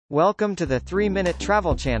Welcome to the 3-Minute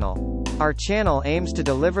Travel Channel. Our channel aims to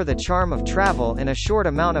deliver the charm of travel in a short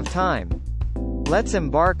amount of time. Let's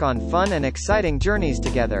embark on fun and exciting journeys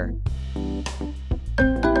together.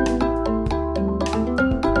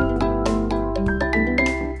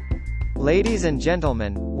 Ladies and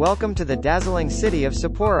gentlemen, welcome to the dazzling city of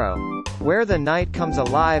Sapporo, where the night comes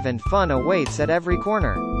alive and fun awaits at every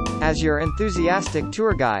corner. As your enthusiastic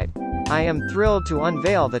tour guide, I am thrilled to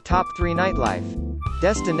unveil the top 3 nightlife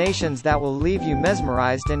destinations that will leave you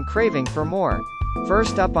mesmerized and craving for more.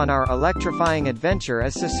 First up on our electrifying adventure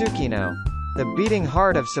is Susukino, the beating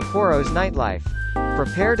heart of Sapporo's nightlife.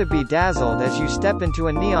 Prepare to be dazzled as you step into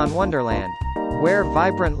a neon wonderland, where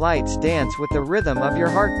vibrant lights dance with the rhythm of your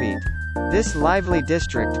heartbeat. This lively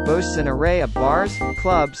district boasts an array of bars,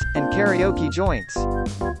 clubs, and karaoke joints,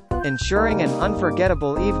 ensuring an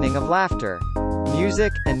unforgettable evening of laughter,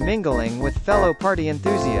 music, and mingling with fellow party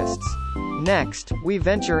enthusiasts. Next, we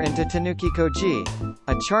venture into Tanukikoji,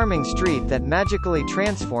 a charming street that magically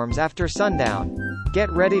transforms after sundown. Get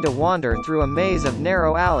ready to wander through a maze of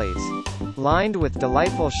narrow alleys, lined with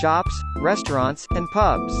delightful shops, restaurants, and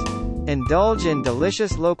pubs. Indulge in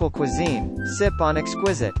delicious local cuisine, sip on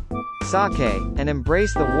exquisite sake, and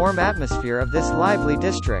embrace the warm atmosphere of this lively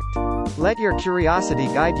district. Let your curiosity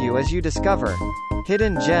guide you as you discover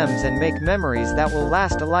hidden gems and make memories that will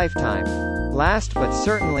last a lifetime. Last but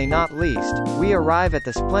certainly not least, we arrive at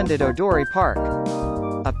the splendid Odori Park,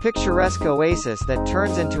 a picturesque oasis that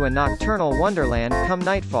turns into a nocturnal wonderland come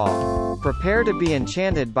nightfall. Prepare to be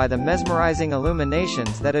enchanted by the mesmerizing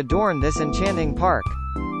illuminations that adorn this enchanting park,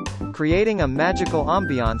 creating a magical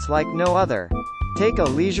ambiance like no other. Take a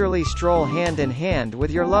leisurely stroll hand in hand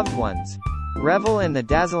with your loved ones. Revel in the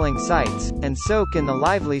dazzling sights, and soak in the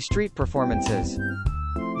lively street performances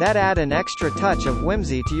that add an extra touch of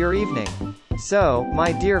whimsy to your evening. So,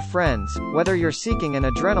 my dear friends, whether you're seeking an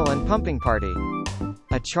adrenaline-pumping party,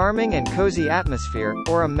 a charming and cozy atmosphere,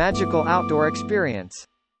 or a magical outdoor experience,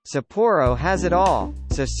 Sapporo has it all.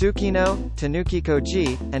 Susukino,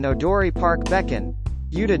 Tanukikoji, and Odori Park beckon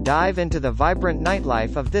you to dive into the vibrant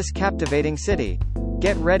nightlife of this captivating city.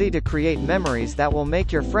 Get ready to create memories that will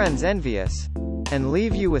make your friends envious, and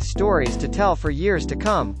leave you with stories to tell for years to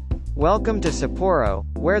come. Welcome to Sapporo,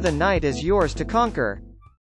 where the night is yours to conquer.